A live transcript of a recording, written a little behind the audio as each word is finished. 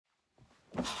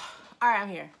All right, I'm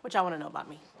here. What y'all want to know about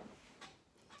me?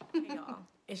 Hey, y'all.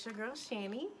 It's your girl,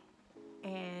 Shanny.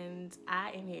 And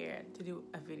I am here to do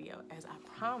a video as I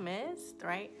promised,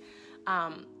 right?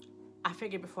 I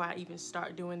figured before I even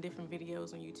start doing different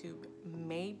videos on YouTube,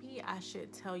 maybe I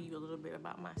should tell you a little bit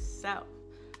about myself.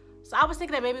 So I was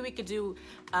thinking that maybe we could do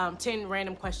 10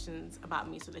 random questions about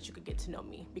me so that you could get to know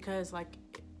me. Because, like,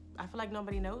 I feel like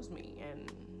nobody knows me.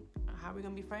 And how are we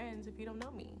going to be friends if you don't know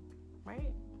me,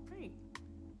 right? Right.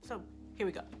 So here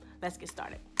we go. Let's get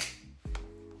started.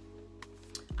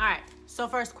 All right. So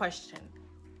first question.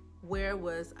 Where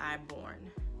was I born?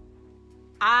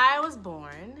 I was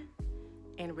born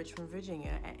in Richmond,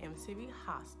 Virginia at MCV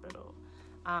Hospital.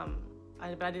 But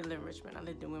I didn't live in Richmond. I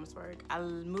lived in Williamsburg. I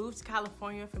moved to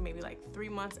California for maybe like 3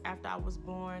 months after I was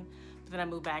born. But then I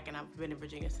moved back and I've been in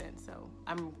Virginia since. So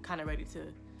I'm kind of ready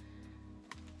to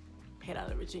head out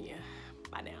of Virginia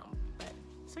by now. But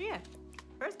so yeah,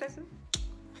 first question.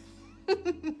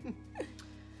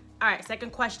 All right,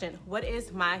 second question. What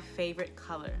is my favorite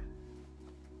color?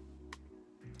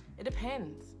 It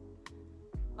depends.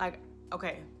 Like,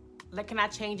 okay, like, can I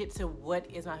change it to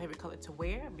what is my favorite color to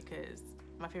wear? Because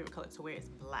my favorite color to wear is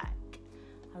black.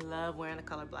 I love wearing the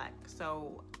color black.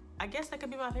 So I guess that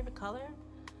could be my favorite color.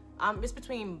 It's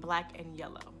between black and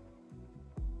yellow.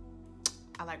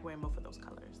 I like wearing both of those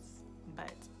colors.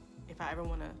 But if I ever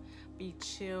want to be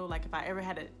chill, like if I ever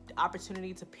had an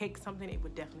opportunity to pick something, it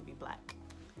would definitely be black.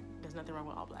 There's nothing wrong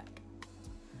with all black.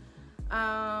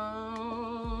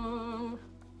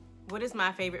 What is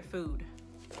my favorite food?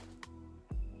 Oh,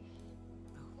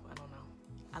 I don't know.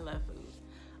 I love food.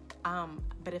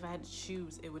 But if I had to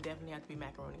choose, it would definitely have to be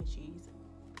macaroni and cheese.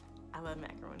 I love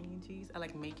macaroni and cheese. I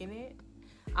like making it.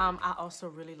 I also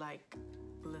really like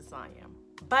lasagna.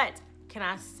 But can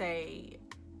I say,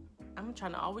 I'm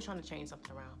always trying to change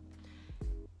something around.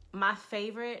 My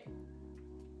favorite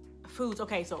foods,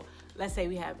 okay, so let's say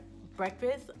we have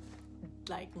breakfast,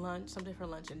 like lunch, something for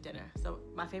lunch and dinner. So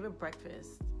my favorite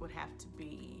breakfast would have to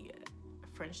be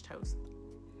French toast.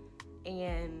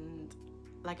 And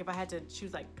like if I had to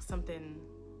choose like something,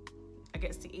 I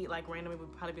guess to eat like randomly,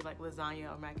 would probably be like lasagna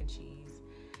or mac and cheese.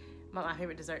 My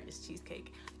favorite dessert is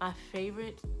cheesecake. My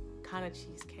favorite kind of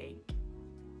cheesecake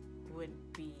would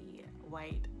be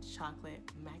white chocolate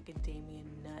macadamia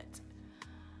nut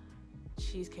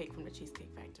cheesecake from the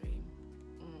Cheesecake Factory.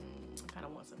 I kind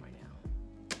of want some right now.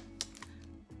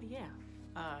 But yeah,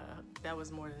 that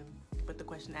was more than what the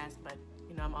question asked, but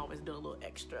you know, I'm always doing a little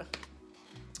extra.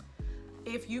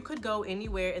 If you could go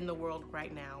anywhere in the world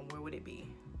right now, where would it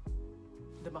be?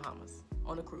 The Bahamas,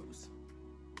 on a cruise.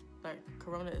 Like,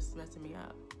 Corona is messing me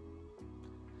up.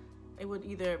 It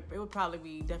would probably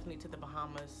be definitely to the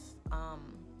Bahamas,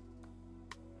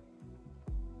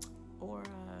 or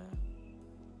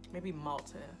maybe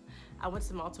Malta. I went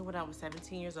to Malta when I was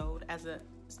 17 years old as a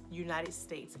United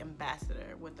States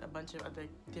ambassador with a bunch of other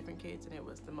different kids, and it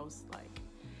was the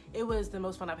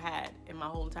most fun I've had in my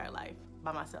whole entire life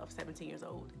by myself, 17 years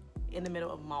old, in the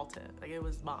middle of Malta. Like, it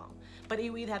was bomb. But it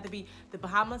would either have to be the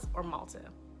Bahamas or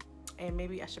Malta. And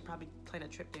maybe I should probably plan a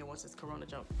trip there once this Corona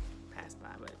jump passed by,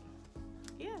 but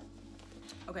yeah.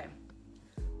 Okay.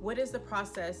 What is the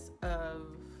process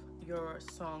of your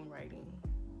songwriting?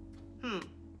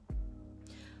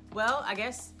 Well, I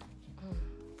guess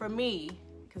for me,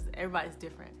 because everybody's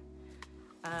different.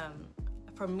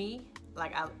 For me,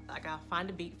 I'll find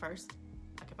a beat first.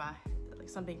 Like if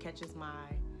something catches my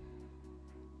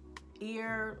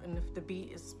ear, and if the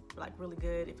beat is like really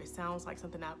good, if it sounds like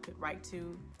something I could write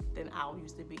to, then I'll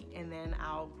use the beat, and then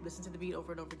I'll listen to the beat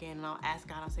over and over again, and I'll ask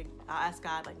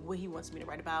God like what He wants me to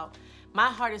write about. My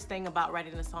hardest thing about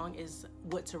writing a song is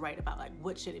what to write about. Like,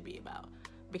 what should it be about?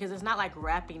 Because it's not like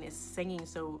rapping, it's singing.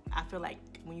 So I feel like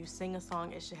when you sing a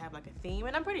song, it should have like a theme,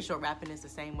 and I'm pretty sure rapping is the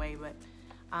same way. But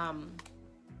I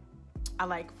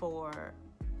like for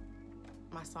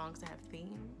my songs to have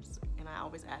themes, and I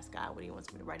always ask God what He wants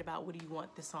me to write about. What do you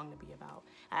want this song to be about?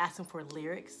 I ask Him for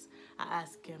lyrics. I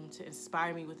ask Him to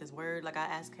inspire me with His word. Like, I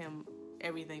ask Him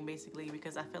everything basically,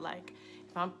 because I feel like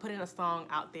if I'm putting a song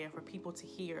out there for people to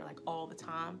hear like all the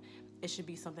time, it should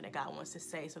be something that God wants to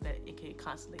say, so that it can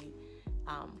constantly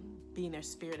be in their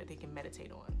spirit that they can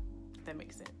meditate on. If that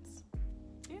makes sense.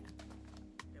 Yeah.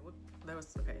 That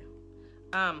was okay.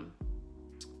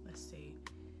 Let's see.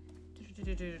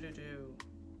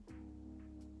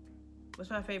 What's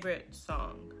my favorite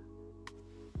song?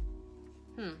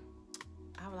 I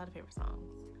have a lot of favorite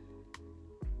songs.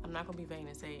 I'm not gonna be vain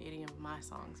and say any of my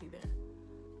songs either,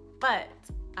 but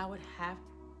I would have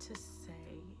to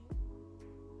say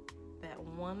that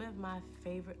one of my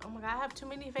favorite, oh my God, I have too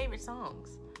many favorite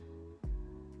songs.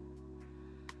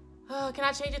 Can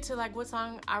I change it to like what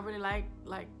song I really like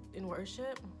in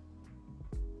worship?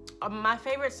 My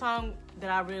favorite song that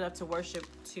I really love to worship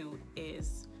to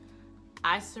is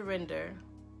I Surrender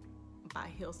by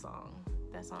Hillsong.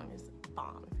 That song is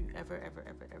bomb. If you ever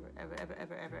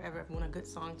want a good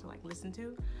song to like listen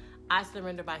to, I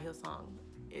Surrender by Hillsong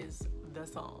is the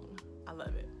song. I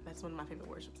love it. That's one of my favorite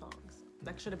worship songs.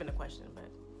 That should have been a question,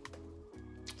 but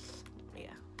yeah.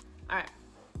 All right.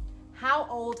 How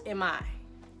old am I?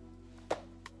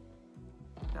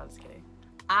 No, I'm just kidding.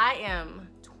 I am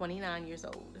 29 years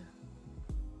old.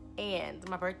 And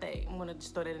my birthday, I'm gonna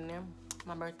just throw that in there.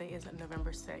 My birthday is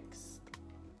November 6th.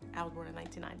 I was born in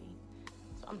 1990.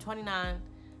 So I'm 29.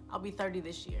 I'll be 30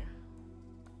 this year.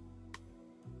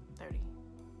 30.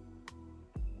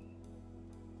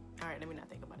 All right, let me not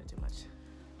think about it too much.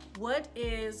 What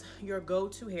is your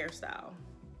go-to hairstyle?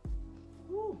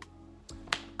 Woo.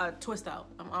 Twist out.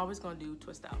 I'm always gonna do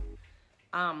twist out.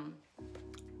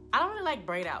 I don't really like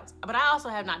braid outs, but I also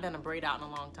have not done a braid out in a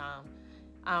long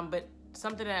time. But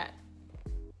something that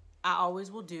I always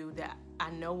will do that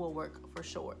I know will work for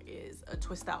sure is a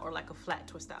twist out, or like a flat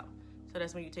twist out. So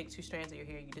that's when you take two strands of your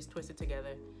hair, you just twist it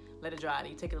together, let it dry, and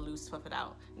you take it loose, fluff it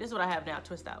out. This is what I have now,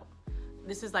 twist out.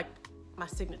 This is like my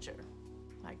signature,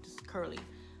 like just curly.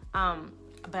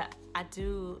 But I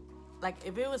do, like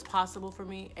if it was possible for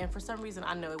me, and for some reason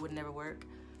I know it would never work,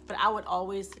 but I would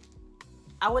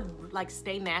like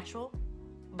stay natural,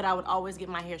 but I would always get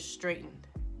my hair straightened.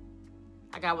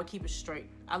 Like I would keep it straight.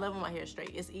 I love when my hair is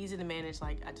straight. It's easy to manage.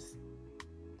 Like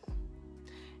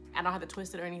I don't have to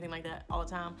twist it or anything like that all the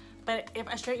time. But if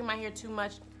I straighten my hair too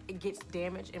much, it gets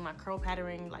damaged and my curl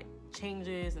patterning like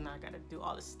changes, and I gotta do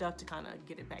all this stuff to kind of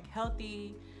get it back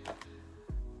healthy.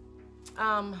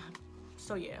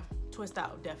 So yeah, twist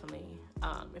out definitely.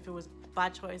 If it was by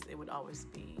choice, it would always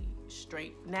be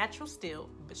straight, natural still,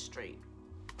 but straight.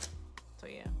 So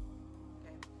yeah.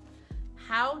 Okay.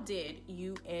 How did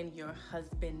you and your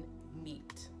husband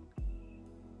meet?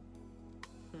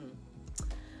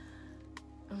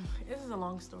 This is a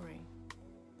long story,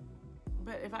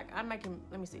 but if let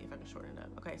me see if I can shorten it up.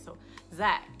 Okay, so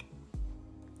Zach,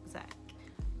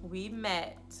 we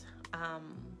met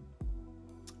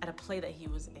at a play that he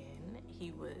was in.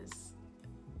 He was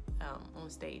on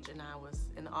stage, and I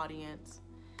was in the audience,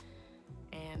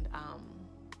 and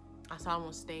I saw him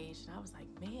on stage, and I was like,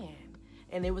 man.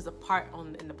 And there was a part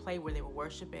in the play where they were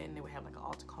worshiping, and they would have like an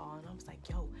altar call, and I was like,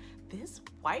 yo, this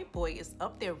white boy is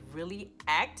up there really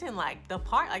acting like the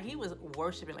part. Like he was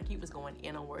worshiping, like he was going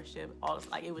in on worship. All this,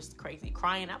 like it was crazy,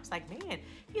 crying. I was like, man,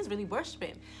 he's really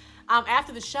worshiping.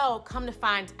 After the show, come to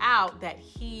find out that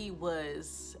he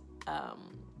was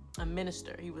a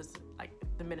minister. He was like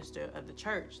the minister of the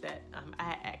church that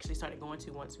I actually started going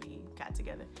to once we got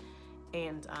together.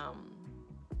 And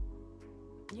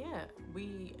yeah,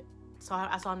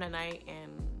 I saw him that night,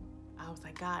 and I was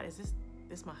like, God, is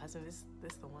this my husband?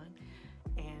 This the one?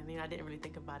 And I didn't really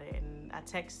think about it. And I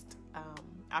text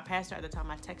our pastor at the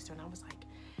time. I texted her, and I was like,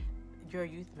 you're a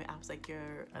youth. I was like,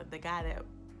 you're the guy that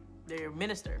you're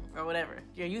minister or whatever.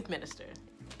 You're a youth minister.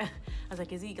 I was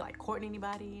like, is he like courting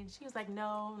anybody? And she was like,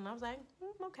 no. And I was like,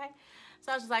 okay.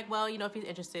 So I was just like, well, if he's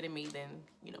interested in me, then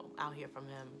I'll hear from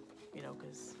him.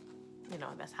 Because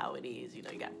that's how it is. You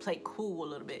got to play cool a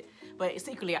little bit. But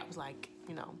secretly, I was like,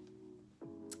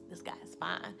 this guy is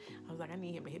fine. I was like, I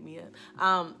need him to hit me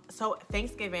up. So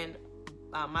Thanksgiving,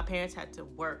 my parents had to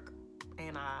work,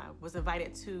 and I was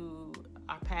invited to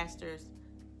our pastor's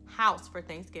house for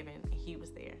Thanksgiving. And he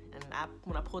was there. And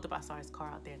when I pulled up, I saw his car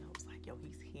out there, and I was like, yo,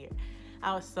 he's here.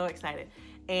 I was so excited.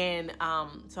 And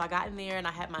so I got in there, and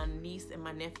I had my niece and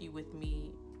my nephew with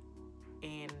me.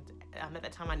 And at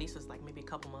that time, my niece was like maybe a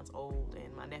couple months old,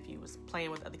 and my nephew was playing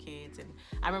with other kids. And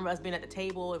I remember us being at the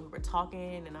table, and we were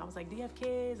talking, and I was like, do you have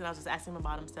kids? And I was just asking him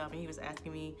about himself, and he was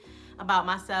asking me about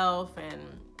myself. And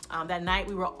that night,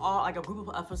 we were all like a group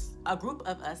of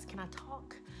us. Can I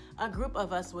talk? A group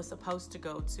of us was supposed to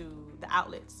go to the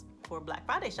outlets for Black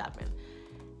Friday shopping.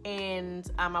 And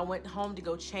I went home to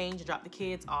go change and drop the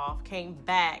kids off, came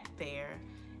back there,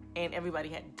 and everybody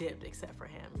had dipped except for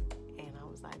him. And I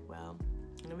was like, well,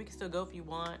 we can still go if you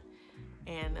want.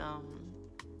 And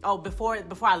before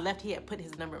I left, he had put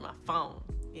his number in my phone.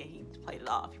 Yeah, he played it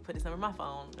off. He put his number in my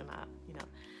phone, and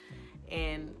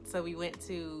and so we went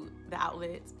to the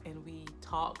outlets, and we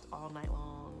talked all night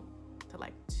long to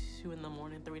like 2 in the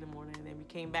morning, 3 in the morning, and then we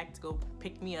came back to go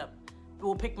pick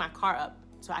my car up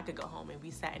so I could go home. And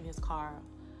we sat in his car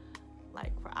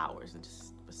like for hours and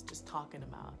was just talking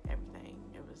about everything.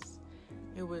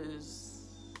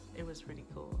 It was pretty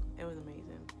cool. It was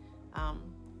amazing.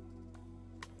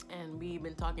 And we've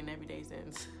been talking every day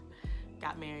since.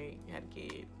 got married, had a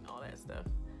kid, all that stuff.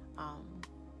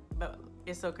 But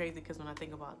it's so crazy because when I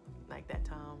think about like that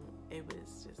time, it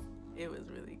was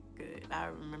really good. I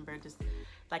remember just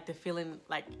like the feeling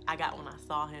like I got when I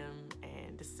saw him,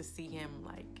 and just to see him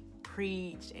like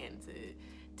preach and to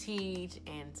teach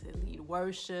and to lead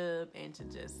worship and to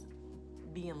just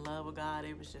be in love with God.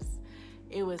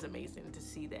 It was amazing to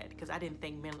see that, because I didn't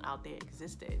think men out there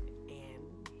existed,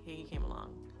 and here he came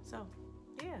along. So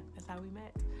yeah, that's how we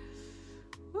met.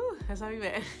 Woo, that's how we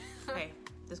met. Okay,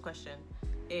 this question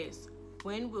is,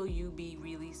 when will you be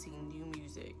releasing new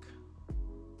music?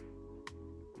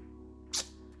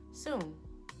 Soon.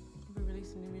 We'll be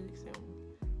releasing new music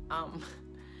soon.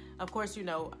 Of course, you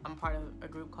know, I'm part of a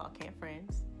group called Camp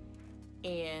Friends,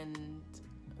 and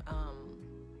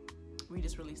we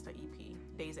just released an EP,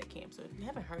 Days at Camp. So if you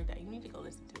haven't heard that, you need to go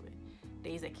listen to it.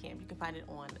 Days at Camp. You can find it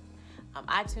on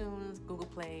iTunes, Google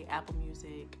Play, Apple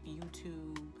Music,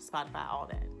 YouTube, Spotify, all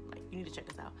that. Like, you need to check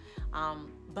us out.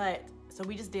 But so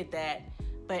we just did that.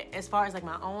 But as far as like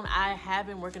my own, I have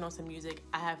been working on some music.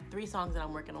 I have 3 songs that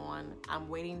I'm working on. I'm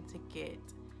waiting to get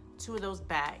 2 of those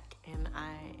back, and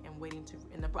I am waiting to.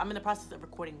 I'm in the process of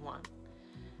recording 1.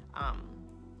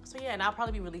 So yeah, and I'll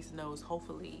probably be releasing those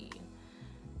hopefully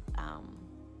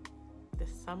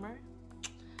this summer.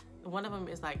 One of them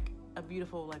is like a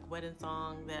beautiful like wedding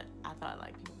song that I thought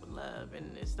like people would love,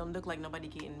 and it don't look like nobody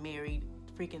getting married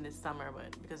freaking this summer,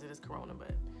 but because it is Corona.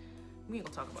 But we ain't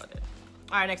gonna talk about that.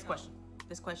 All right, next question.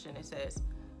 This question, it says,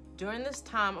 during this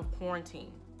time of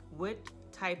quarantine, what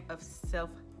type of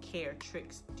self-care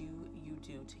tricks do you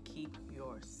do to keep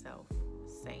yourself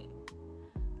sane?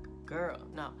 Girl,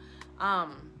 no. I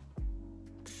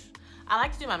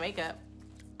like to do my makeup.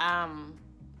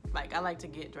 Like I like to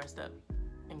get dressed up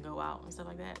and go out and stuff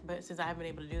like that. But since I haven't been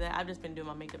able to do that, I've just been doing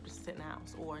my makeup to sit in the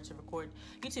house or to record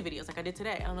YouTube videos like I did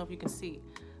today. I don't know if you can see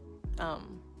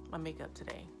my makeup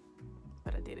today,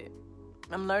 but I did it.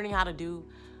 I'm learning how to do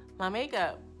my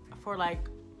makeup for like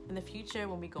in the future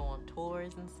when we go on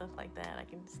tours and stuff like that. I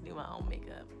can just do my own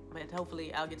makeup. But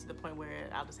hopefully I'll get to the point where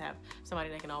I'll just have somebody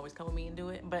that can always come with me and do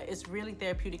it. But it's really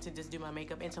therapeutic to just do my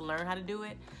makeup and to learn how to do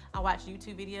it. I watch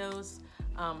YouTube videos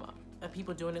of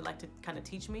people doing it like to kind of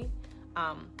teach me.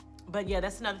 But yeah,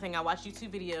 that's another thing. I watch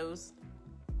YouTube videos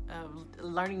of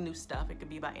learning new stuff. It could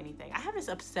be about anything. I have this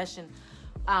obsession.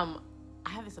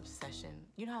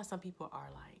 You know how some people are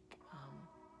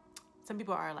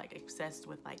like obsessed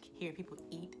with like hearing people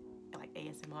eat, like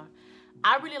ASMR.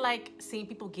 I really like seeing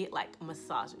people get like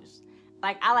massages.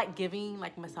 Like I like giving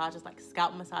like massages, like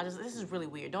scalp massages. This is really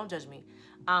weird. Don't judge me.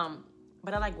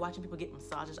 But I like watching people get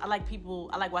massages. I like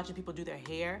watching people do their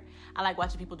hair. I like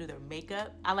watching people do their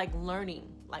makeup. I like learning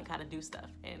like how to do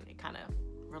stuff, and it kind of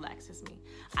relaxes me.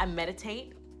 I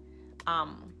meditate.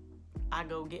 I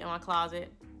go get in my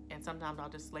closet, and sometimes I'll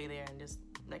just lay there and just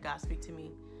let God speak to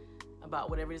me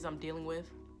about whatever it is I'm dealing with.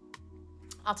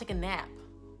 I'll take a nap.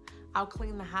 I'll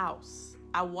clean the house.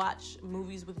 I watch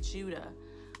movies with Judah,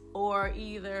 or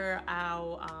either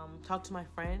I'll talk to my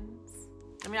friends.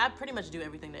 I mean, I pretty much do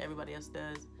everything that everybody else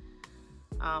does.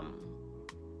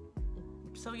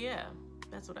 So yeah,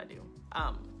 that's what I do.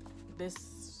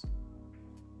 This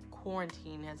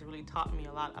quarantine has really taught me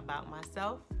a lot about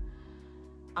myself.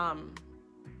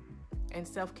 And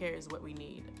self-care is what we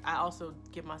need. I also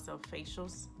give myself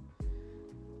facials.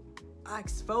 I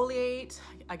exfoliate.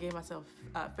 I give myself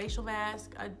a facial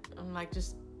mask.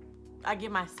 I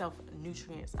give myself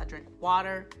nutrients. I drink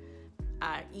water.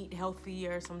 I eat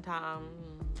healthier sometimes.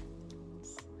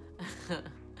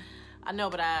 I know,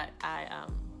 but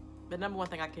the number one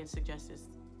thing I can suggest is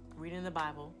reading the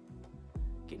Bible,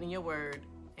 getting in your word,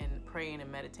 and praying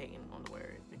and meditating on the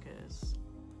word, because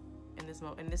in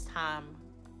this time,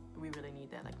 we really need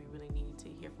that. Like, we really need to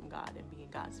hear from God and be in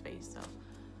God's face. So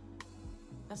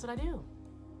that's what I do.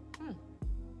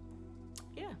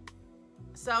 Yeah.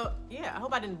 So yeah, I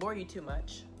hope I didn't bore you too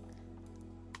much.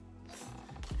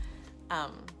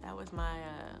 That was my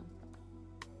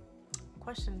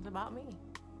questions about me.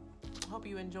 I hope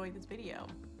you enjoyed this video.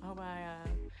 I hope I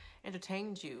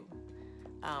entertained you.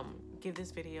 Give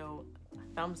this video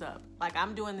a thumbs up. Like,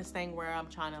 I'm doing this thing where I'm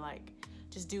trying to like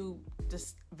just do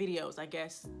just videos, I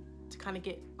guess, to kind of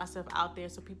get myself out there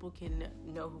so people can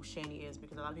know who Shanny is,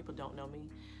 because a lot of people don't know me.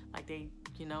 Like, they,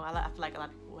 you know, I feel like a lot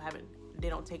of people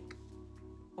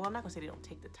I'm not gonna say they don't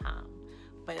take the time,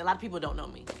 but a lot of people don't know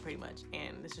me pretty much,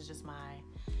 and this is just my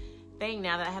thing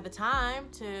now that I have the time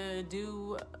to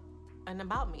do an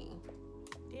about me.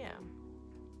 Yeah.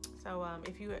 So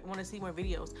if you want to see more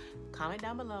videos, comment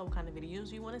down below what kind of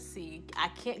videos you want to see. I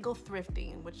can't go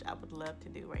thrifting, which I would love to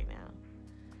do right now.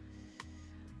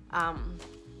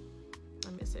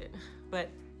 I miss it. But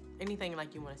anything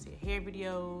like you want to see, hair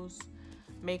videos,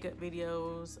 makeup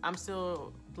videos. I'm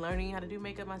still learning how to do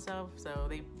makeup myself, so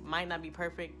they might not be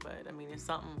perfect, but I mean, it's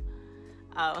something.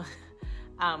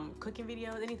 Cooking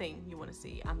videos, anything you want to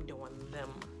see, I'm doing them.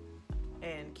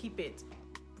 And keep it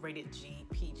rated G,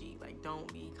 PG. Like,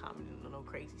 don't be commenting on no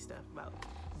crazy stuff about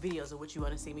videos of what you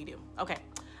want to see me do. Okay,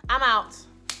 I'm out.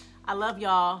 I love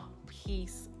y'all.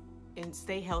 Peace. And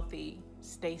stay healthy,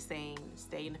 stay sane,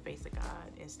 stay in the face of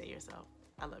God, and stay yourself.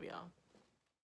 I love y'all.